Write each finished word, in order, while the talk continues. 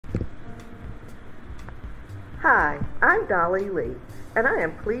Hi, I'm Dolly Lee, and I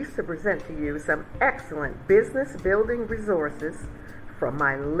am pleased to present to you some excellent business building resources from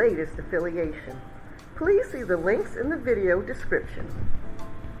my latest affiliation. Please see the links in the video description.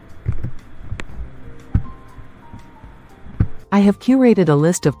 I have curated a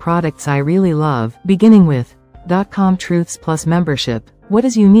list of products I really love, beginning with .com Truths Plus membership. What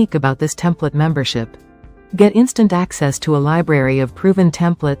is unique about this template membership? Get instant access to a library of proven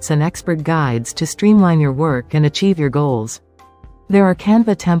templates and expert guides to streamline your work and achieve your goals. There are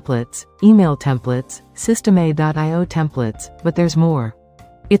Canva templates, email templates, System.io templates, but there's more.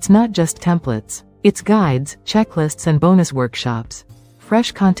 It's not just templates. It's guides, checklists and bonus workshops.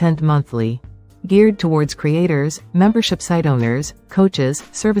 Fresh content monthly. Geared towards creators, membership site owners, coaches,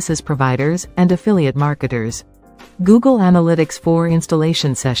 services providers, and affiliate marketers. Google Analytics 4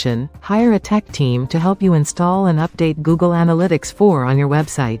 installation session. Hire a tech team to help you install and update Google Analytics 4 on your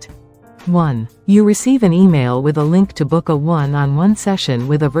website. 1. You receive an email with a link to book a one-on-one session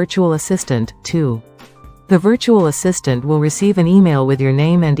with a virtual assistant. 2. The virtual assistant will receive an email with your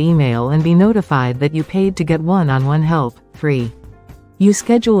name and email and be notified that you paid to get one-on-one help. 3. You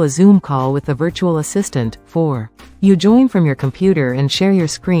schedule a Zoom call with the virtual assistant. 4. You join from your computer and share your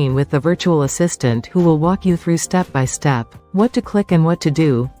screen with the virtual assistant who will walk you through step by step, what to click and what to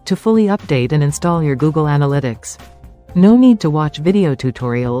do, to fully update and install your Google Analytics. No need to watch video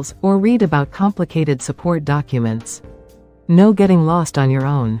tutorials, or read about complicated support documents. No getting lost on your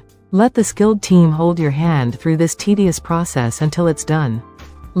own. Let the skilled team hold your hand through this tedious process until it's done.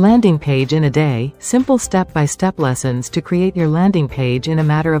 Landing page in a day. Simple step-by-step lessons to create your landing page in a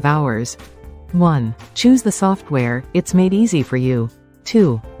matter of hours. 1. Choose the software, it's made easy for you.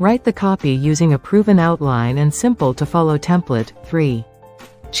 2. Write the copy using a proven outline and simple to follow template. 3.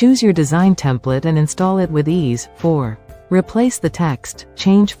 Choose your design template and install it with ease. 4. Replace the text,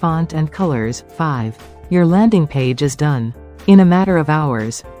 change font and colors. 5. Your landing page is done. In a matter of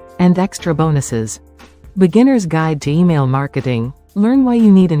hours. And extra bonuses. Beginner's Guide to Email Marketing. Learn why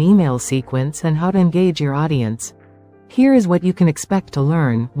you need an email sequence and how to engage your audience. Here is what you can expect to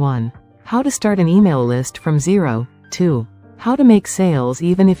learn. 1. How to start an email list from zero. 2. How to make sales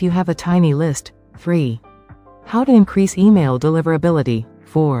even if you have a tiny list. 3. How to increase email deliverability.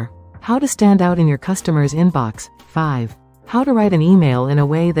 4. How to stand out in your customer's inbox. 5. How to write an email in a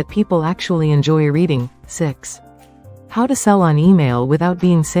way that people actually enjoy reading. 6. How to sell on email without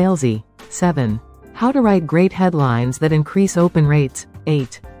being salesy. 7. How to write great headlines that increase open rates.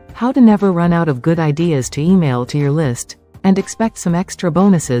 8. How to never run out of good ideas to email to your list, and expect some extra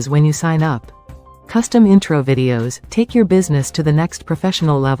bonuses when you sign up. Custom intro videos. Take your business to the next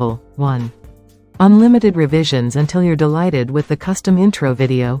professional level. 1. Unlimited revisions until you're delighted with the custom intro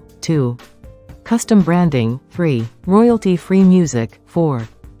video. 2. Custom branding. 3. Royalty-free music. 4.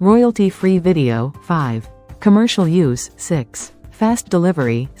 Royalty-free video. 5. Commercial use. 6. Fast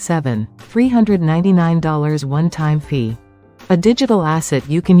delivery. 7. $399 one-time fee. A digital asset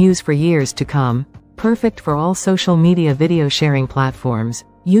you can use for years to come. Perfect for all social media video sharing platforms.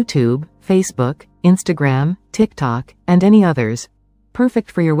 YouTube, Facebook, Instagram, TikTok, and any others. Perfect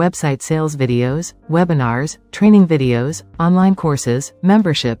for your website sales videos, webinars, training videos, online courses,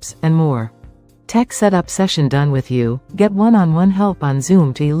 memberships, and more. Tech setup session done with you. Get one-on-one help on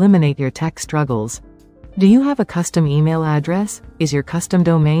Zoom to eliminate your tech struggles. Do you have a custom email address? Is your custom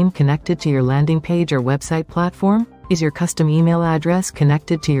domain connected to your landing page or website platform? Is your custom email address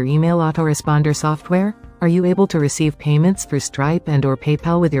connected to your email autoresponder software? Are you able to receive payments through Stripe and/or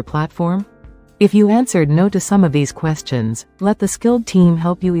PayPal with your platform? If you answered no to some of these questions, let the skilled team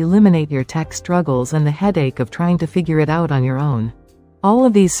help you eliminate your tech struggles and the headache of trying to figure it out on your own. All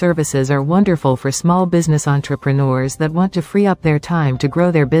of these services are wonderful for small business entrepreneurs that want to free up their time to grow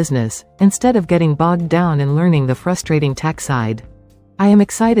their business, instead of getting bogged down in learning the frustrating tech side. I am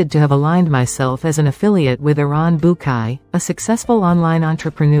excited to have aligned myself as an affiliate with 𝐁𝗶𝗴h, a successful online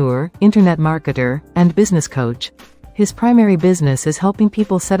entrepreneur, internet marketer, and business coach. His primary business is helping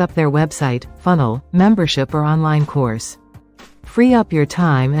people set up their website, funnel, membership or online course. Free up your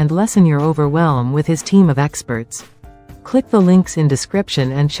time and lessen your overwhelm with his team of experts. Click the links in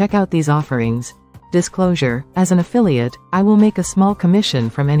description and check out these offerings. Disclosure: as an affiliate, I will make a small commission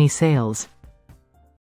from any sales.